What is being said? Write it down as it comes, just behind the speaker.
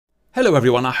Hello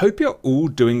everyone, I hope you're all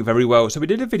doing very well. So we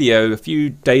did a video a few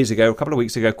days ago, a couple of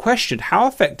weeks ago, questioned how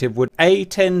effective would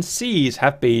A-10Cs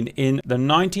have been in the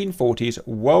 1940s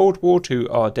World War II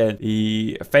Ardennes,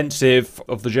 the offensive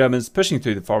of the Germans pushing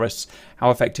through the forests.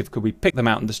 How effective could we pick them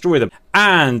out and destroy them?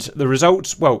 And the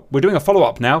results, well, we're doing a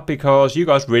follow-up now because you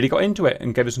guys really got into it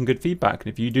and gave us some good feedback.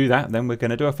 And if you do that, then we're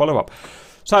going to do a follow-up.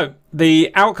 So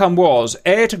the outcome was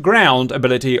air-to-ground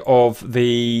ability of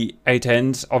the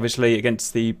A-10s, obviously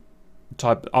against the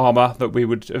type armor that we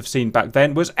would have seen back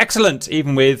then, was excellent.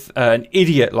 Even with an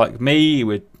idiot like me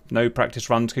with no practice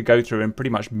runs could go through and pretty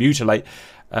much mutilate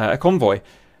a convoy.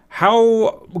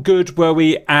 How good were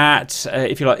we at,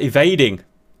 if you like, evading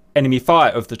enemy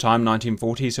fire of the time,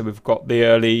 1940? So we've got the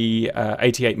early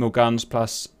 88mm guns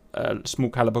plus small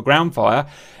caliber ground fire.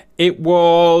 It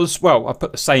was, well, I've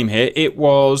put the same here. It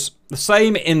was the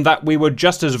same in that we were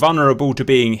just as vulnerable to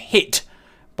being hit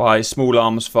by small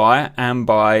arms fire and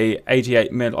by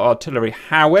 88mm artillery.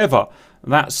 However,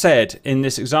 that said, in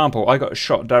this example, I got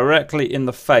shot directly in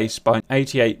the face by an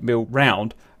 88mm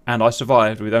round and I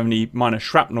survived with only minor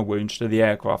shrapnel wounds to the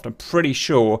aircraft. I'm pretty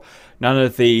sure none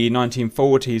of the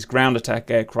 1940s ground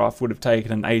attack aircraft would have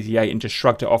taken an 88 and just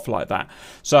shrugged it off like that.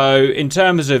 So in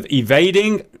terms of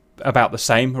evading, about the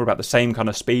same, or about the same kind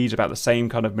of speed, about the same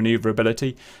kind of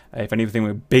maneuverability. If anything,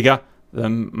 we're bigger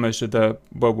than most of the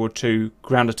World War II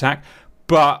ground attack,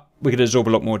 but we could absorb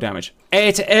a lot more damage.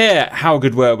 Air-to-air, how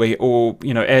good were we? Or,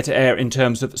 you know, air-to-air in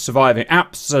terms of surviving?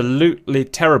 Absolutely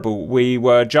terrible. We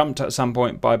were jumped at some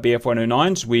point by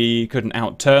Bf-109s. We couldn't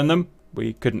outturn them.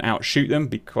 We couldn't outshoot them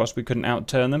because we couldn't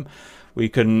outturn them. We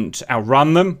couldn't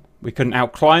outrun them. We couldn't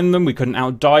outclimb them. We couldn't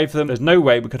outdive them. There's no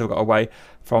way we could have got away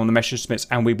from the Messerschmitts,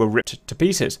 and we were ripped to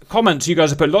pieces. Comments, you guys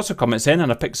have put lots of comments in,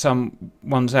 and I picked some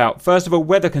ones out. First of all,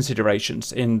 weather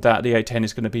considerations, in that the A-10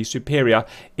 is going to be superior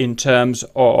in terms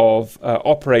of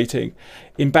operating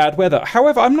in bad weather.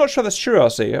 However, I'm not sure that's true,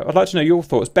 RC. I'd like to know your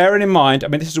thoughts. Bearing in mind, I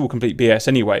mean, this is all complete BS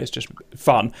anyway, it's just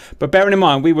fun. But bearing in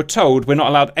mind, we were told we're not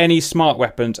allowed any smart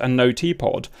weapons and no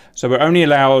T-pod. So we're only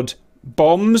allowed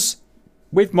bombs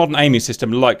with modern aiming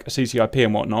system like a CCIP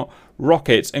and whatnot,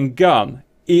 rockets and gun.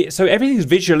 So everything's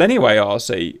visual anyway,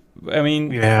 RC. I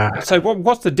mean, yeah. So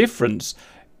what's the difference?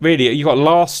 Really, you got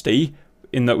lasty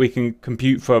in that we can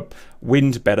compute for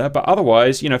wind better, but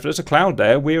otherwise, you know, if there's a cloud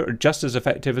there, we're just as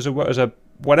effective as a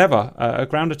whatever, a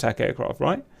ground attack aircraft,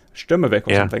 right? Sturmovik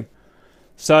or something.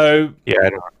 So yeah,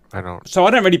 So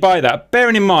I don't really buy that.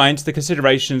 Bearing in mind the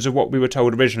considerations of what we were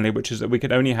told originally, which is that we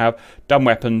could only have dumb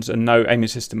weapons and no aiming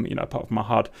system, you know, apart from a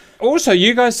HUD. Also,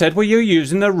 you guys said, well, you're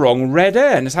using the wrong red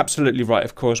air, and it's absolutely right,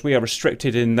 of course. We are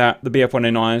restricted in that the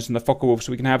Bf-109s and the Focke-Wulfs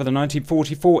we can have are the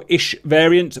 1944-ish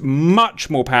variants, much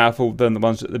more powerful than the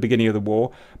ones at the beginning of the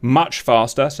war, much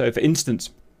faster. So, for instance,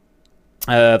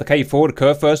 the K4, the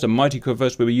Kurfürst, the mighty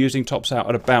Kurfürst we were using tops out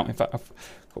at about, in fact, I've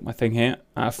got my thing here,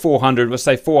 400, let's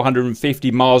say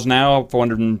 450 miles an hour,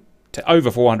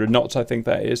 over 400 knots, I think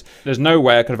that is. There's no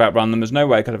way I could have outrun them. There's no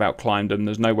way I could have outclimbed them.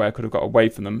 There's no way I could have got away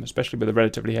from them, especially with a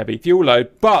relatively heavy fuel load.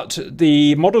 But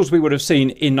the models we would have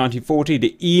seen in 1940,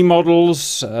 the E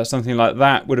models, something like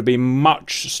that, would have been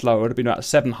much slower. It would have been about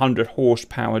 700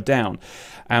 horsepower down,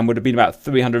 and would have been about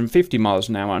 350 miles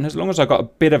an hour. And as long as I got a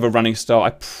bit of a running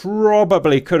start, I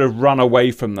probably could have run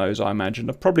away from those, I imagine.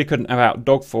 I probably couldn't have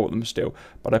out-dogfought them still,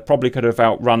 but I probably could have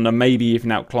outrun them, maybe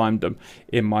even outclimbed them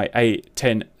in my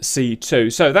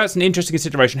A-10C2. So that's an interesting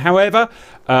consideration. However,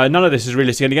 none of this is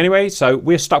realistic anyway, so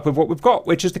we're stuck with what we've got,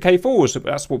 which is the K4s.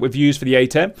 That's what we've used for the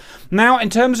A-10. Now, in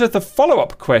terms of the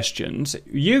follow-up questions,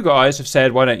 you guys have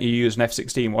said, why don't you use an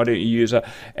F-16? Why don't you use a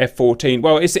F-14?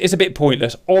 Well, it's a bit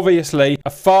pointless. Obviously,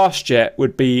 a fast jet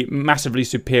would be massively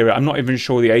superior. I'm not even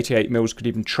sure the 88mm could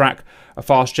even track a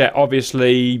fast jet.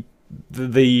 Obviously,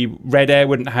 the red air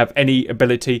wouldn't have any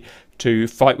ability to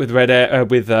fight with red air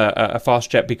with a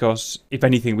fast jet, because if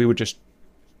anything, we would just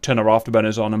turn our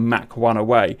afterburners on and Mach 1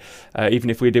 away, even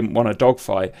if we didn't want a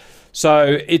dogfight.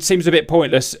 So it seems a bit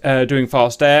pointless doing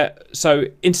fast air. So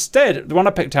instead, the one I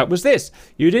picked out was this.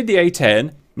 You did the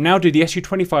A-10. Now do the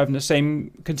Su-25 in the same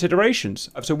considerations.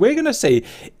 So we're going to see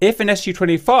if an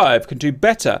Su-25 can do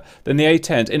better than the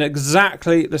A-10s in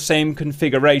exactly the same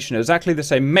configuration, exactly the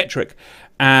same metric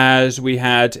as we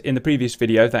had in the previous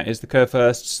video. That is the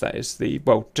Kurfürsts, that is the,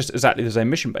 well, just exactly the same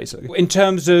mission basically. In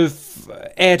terms of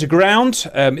air to ground,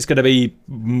 it's going to be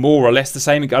more or less the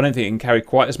same. I don't think it can carry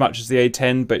quite as much as the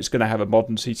A-10, but it's going to have a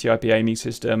modern CCIP aiming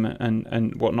system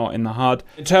and whatnot in the HUD.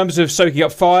 In terms of soaking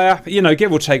up fire, you know,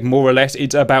 give or take more or less,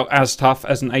 it's about as tough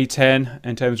as an A-10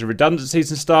 in terms of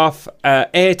redundancies and stuff.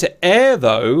 Air to air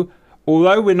though,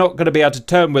 although we're not going to be able to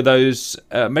turn with those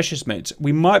Messerschmitts,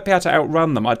 we might be able to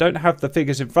outrun them. I don't have the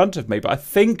figures in front of me, but I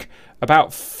think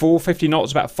about 450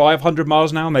 knots, about 500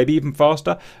 miles an hour, maybe even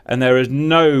faster, and there is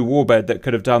no warbird that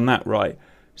could have done that right.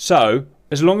 So,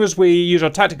 as long as we use our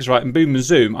tactics right and boom and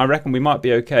zoom, I reckon we might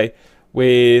be okay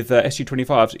with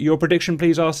Su-25's. Your prediction,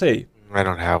 please, RC? I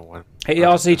don't have one. Hey,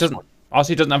 RC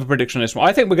doesn't have a prediction on this one.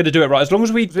 I think we're going to do it right. As long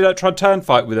as we try to turn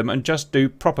fight with them and just do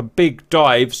proper big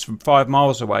dives from 5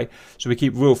 miles away, so we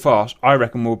keep real fast, I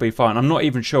reckon we'll be fine. I'm not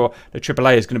even sure the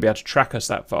AAA is going to be able to track us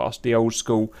that fast. The old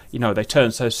school, you know, they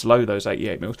turn so slow, those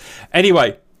 88 mils.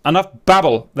 Anyway, enough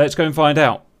babble. Let's go and find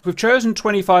out. We've chosen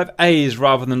 25As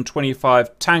rather than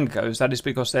 25 Tangos. That is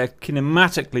because they're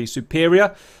kinematically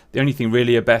superior. The only thing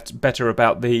really better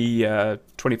about the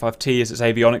 25T is its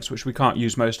avionics, which we can't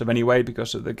use most of anyway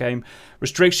because of the game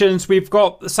restrictions. We've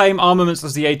got the same armaments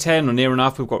as the A10, or near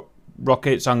enough. We've got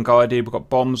rockets unguided, we've got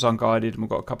bombs unguided, and we've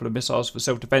got a couple of missiles for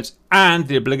self-defense, and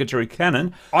the obligatory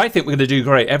cannon. I think we're going to do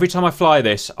great. Every time I fly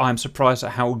this, I'm surprised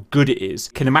at how good it is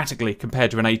kinematically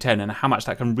compared to an A10 and how much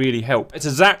that can really help. It's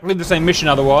exactly the same mission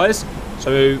otherwise,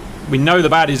 so we know the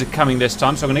baddies are coming this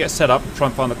time, so I'm going to get set up and try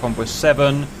and find the convoy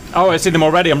 7. Oh, I see them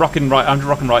already. I'm rocking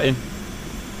right in.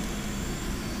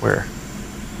 Where?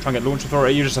 Try and get launch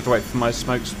authority. You just have to wait for my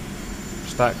smokes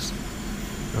stacks.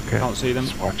 Okay. Can't see them.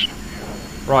 Just watch.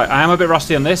 Right, I am a bit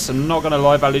rusty on this. I'm not going to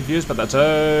lie valid views, but that's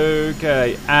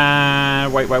okay.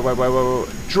 And wait.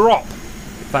 Drop.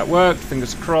 If that worked,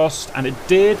 fingers crossed, and it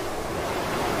did.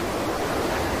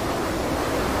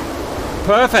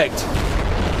 Perfect.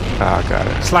 Ah, got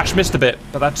it. Slash missed a bit,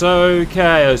 but that's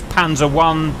okay. Those Panzer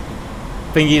 1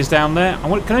 thingies down there.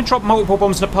 Can I drop multiple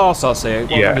bombs in a pass, RC?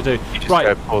 What am I going to do? You just right.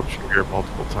 got to pull the trigger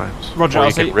multiple times. Roger, or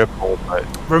you RC. can rip hold, but...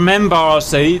 Remember,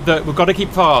 RC, that we've got to keep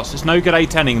fast. It's no good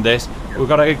A10ing this. We've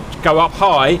got to go up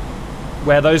high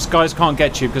where those guys can't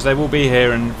get you because they will be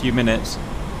here in a few minutes.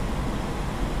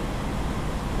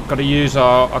 We've got to use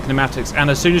our kinematics, and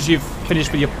as soon as you've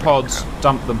finished with your pods,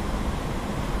 dump them.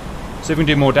 See if we can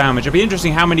do more damage. It'll be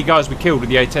interesting how many guys we killed with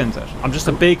the A10s, actually. I'm just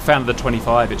a big fan of the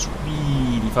 25. It's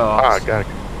really fast. Ah, got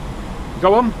it.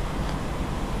 Go on.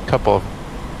 Couple of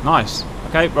them. Nice.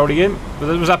 Okay, rolling in.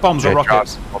 Was that bombs or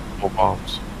rockets? Multiple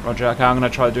bombs. Roger, okay, I'm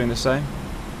going to try doing the same.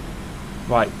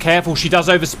 Right, careful, she does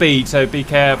overspeed, so be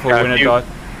careful when it dies.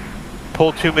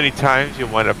 Pull too many times, you'll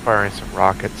wind up firing some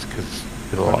rockets because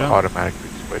it'll automatically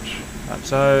switch.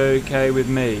 That's okay with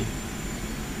me.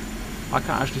 I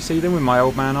can't actually see them with my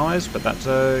old man eyes, but that's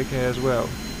okay as well.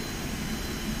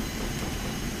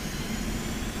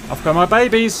 Off go my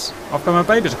babies! Off go my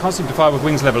babies. I can't seem to fire with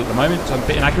wings level at the moment, so I'm a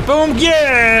bit inaccurate. Boom!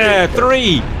 Yeah!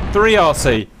 Three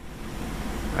RC.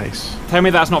 Nice. Tell me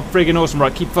that's not friggin' awesome,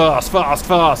 right? Keep fast,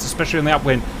 especially in the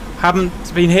upwind.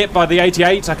 Haven't been hit by the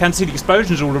 88s. I can see the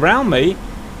explosions all around me,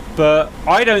 but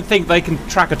I don't think they can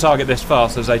track a target this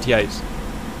fast, those 88s.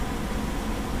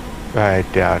 I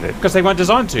doubt it. Because they weren't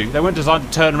designed to. They weren't designed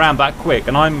to turn around that quick,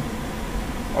 and I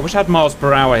wish I had miles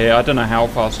per hour here. I don't know how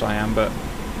fast I am, but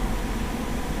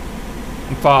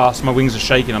I'm fast. My wings are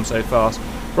shaking. I'm so fast.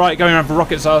 Right, going around for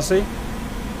rockets, RC.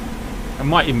 I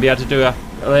might even be able to do a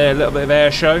little bit of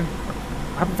air show.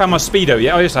 I haven't found my speedo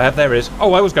yet. Oh yes, I have. There it is.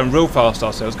 Oh, I was going real fast,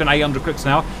 RC. I was going 800 clicks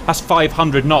an hour. That's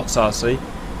 500 knots, RC.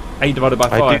 8 divided by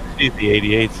 5. I do see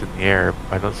the 88s in the air.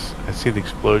 I see the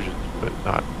explosions, but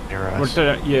not near us.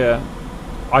 Well, yeah,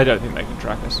 I don't think they can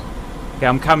track us. Okay,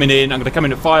 I'm coming in. I'm going to come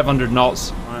in at 500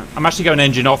 knots. Right. I'm actually going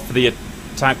engine off for the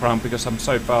attack run because I'm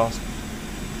so fast.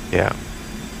 Yeah.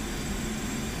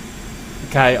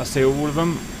 Okay, I see all of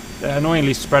them. They're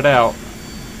annoyingly spread out.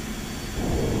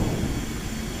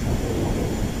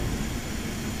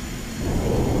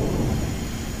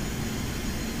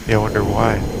 Yeah, I wonder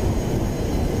why.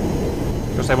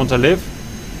 Because they want to live.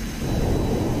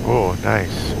 Oh,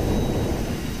 nice.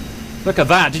 Look at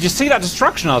that. Did you see that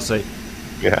destruction, RC?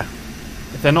 Yeah.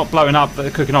 If they're not blowing up,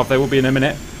 they're cooking off. They will be in a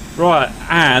minute. Right,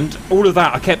 and all of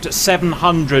that I kept at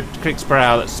 700 clicks per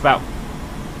hour. That's about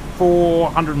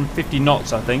 450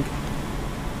 knots, I think.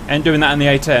 And doing that in the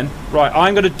A10. Right,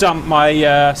 I'm going to dump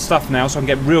my stuff now so I can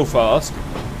get real fast.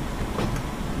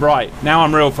 Right, now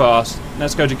I'm real fast.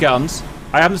 Let's go to guns.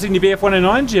 I haven't seen any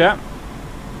BF-109s yet.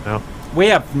 No.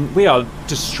 We are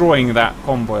destroying that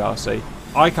convoy, RC.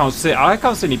 I can't see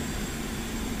any.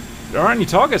 There aren't any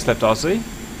targets left, RC.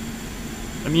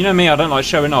 I mean, you know me, I don't like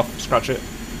showing off. Scratch it.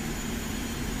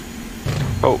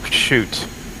 Oh, shoot.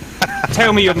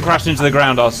 Tell me you haven't crashed into the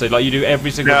ground, RC, like you do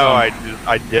every single time. No,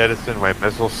 I jettisoned my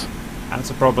missiles. That's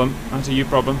a problem. That's a you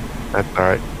problem. That's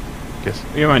alright.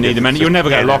 You won't need them, and you'll never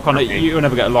get a lock on it. You'll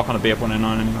never get a lock on a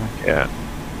BF-109 anyway. Yeah.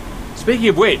 Speaking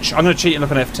of which, I'm going to cheat and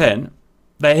look on F10.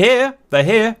 They're here. They're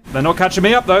here. They're not catching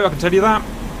me up, though. I can tell you that.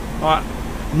 All right.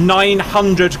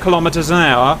 900 kilometers an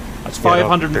hour. That's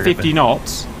 550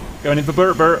 knots. Going in for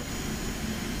Burt.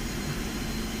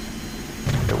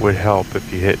 It would help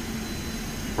if you hit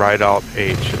right Alt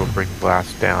H. It'll bring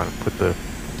blast down and put the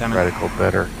reticle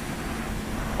better.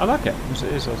 I like it. Yes,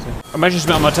 it is. I measure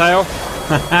smell on my tail.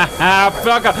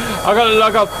 I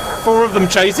got 4 of them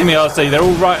chasing me. RC. They're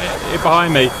all right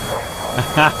behind me.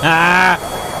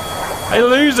 Hey,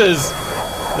 losers!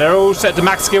 They're all set to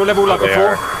max skill level like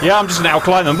before. Yeah, I'm just gonna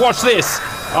outclimb them. Watch this.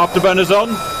 Afterburners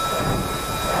on.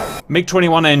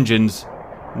 MiG-21 engines.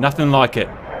 Nothing like it.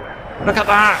 Look at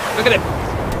that. Look at it.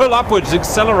 Pull upwards.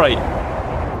 Accelerate.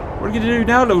 What are you gonna do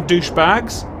now, little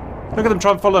douchebags? Look at them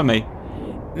try and follow me.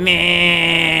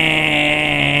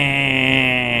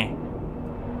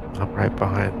 I'm right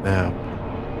behind them.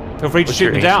 Feel free to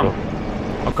shoot me down.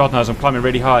 Oh, God knows, I'm climbing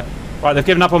really high. Right, they've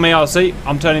given up on me, RC.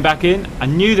 I'm turning back in. I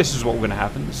knew this was what was going to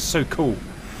happen. This is so cool.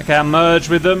 Okay, I merged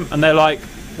with them, and they're like,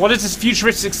 what is this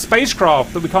futuristic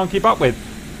spacecraft that we can't keep up with?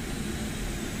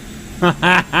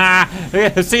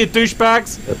 See you,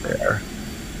 douchebags? There.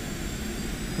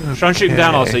 Try and shoot him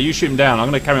down, RC. You shoot him down. I'm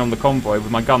going to carry on the convoy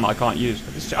with my gun that I can't use.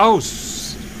 Oh,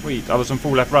 sweet. I was on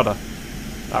full left rudder.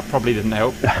 That probably didn't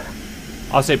help.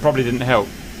 RC, it probably didn't help.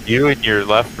 You and your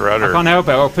left rudder. I can't help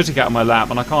it. I've got a pussycat on my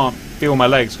lap, and I can't feel my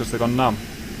legs because they've gone numb.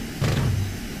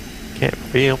 Can't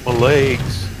feel my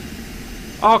legs.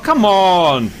 Oh, come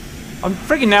on! I'm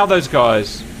freaking nailed those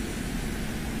guys.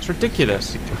 It's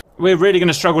ridiculous. We're really going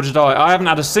to struggle to die. I haven't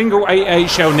had a single 88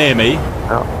 shell near me.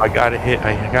 Oh, I got a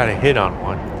hit on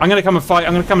one. I'm going to come and fight.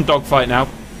 I'm going to come and dogfight now.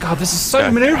 God, this is so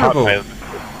maneuverable.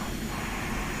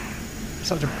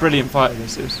 Such a brilliant fighter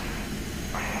this is.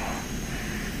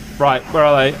 Right, where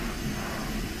are they?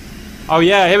 Oh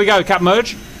yeah, here we go, cap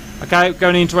merge. Okay,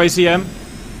 going into ACM.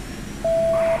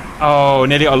 Oh,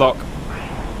 nearly got a lock.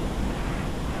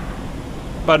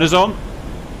 Burners on.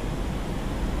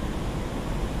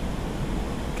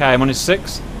 Okay, I'm on his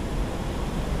 6.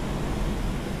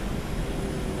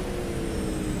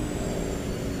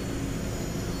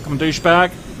 Come on, douchebag.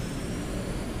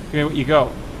 Give me what you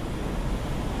got.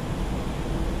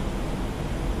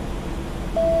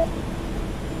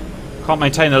 Can't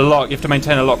maintain a lock. You have to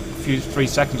maintain a lock for 3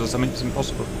 seconds or something. It's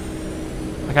impossible.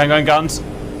 Okay, I'm going guns.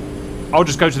 I'll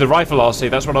just go to the rifle RC.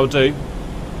 That's what I'll do.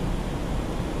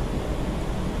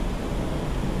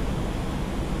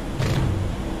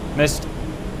 Missed.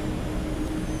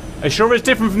 Are you sure it's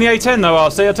different from the A10 though,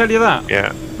 RC? I'll tell you that.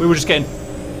 Yeah. We were just getting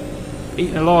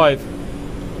eaten alive.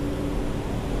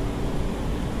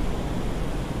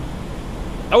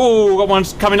 Oh, got one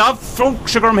coming up. Oh,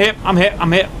 sugar, I'm hit. I'm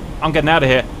getting out of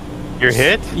here. You're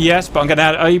hit? Yes, but I'm getting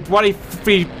out. He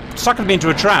suckered me into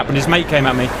a trap and his mate came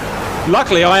at me.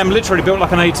 Luckily, I am literally built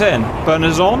like an A10.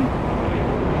 Burners on.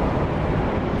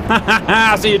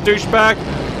 Ha see you, douchebag.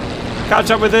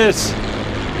 Catch up with this.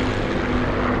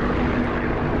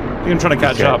 You're trying to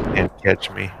catch up. He can't catch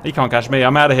me. He can't catch me.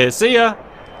 I'm out of here. See ya.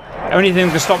 The only thing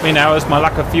that can stop me now is my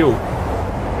lack of fuel.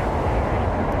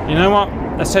 You know what?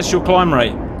 Let's test your climb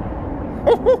rate.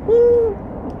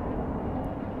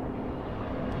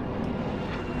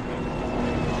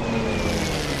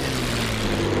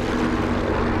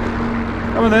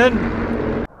 Come on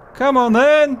then. Come on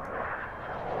then.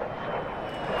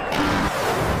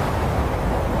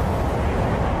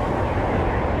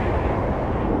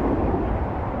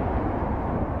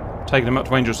 Taking him up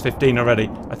to Angels 15 already.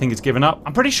 I think it's given up.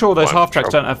 I'm pretty sure those half-tracks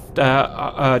don't have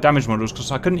damage models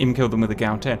because I couldn't even kill them with a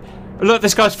Gao 10. But look,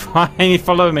 this guy's fine. He's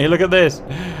following me. Look at this.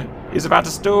 He's about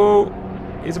to stall.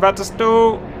 He's about to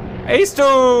stall. He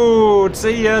stalled.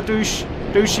 See ya, douche.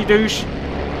 Douchey douche.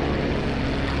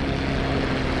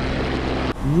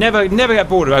 Never get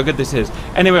bored of how good this is.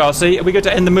 Anyway, I'll see. Are we going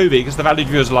to end the movie because the valued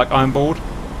viewers are like, I'm bored?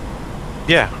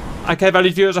 Yeah. Okay,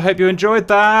 valued viewers, I hope you enjoyed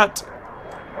that.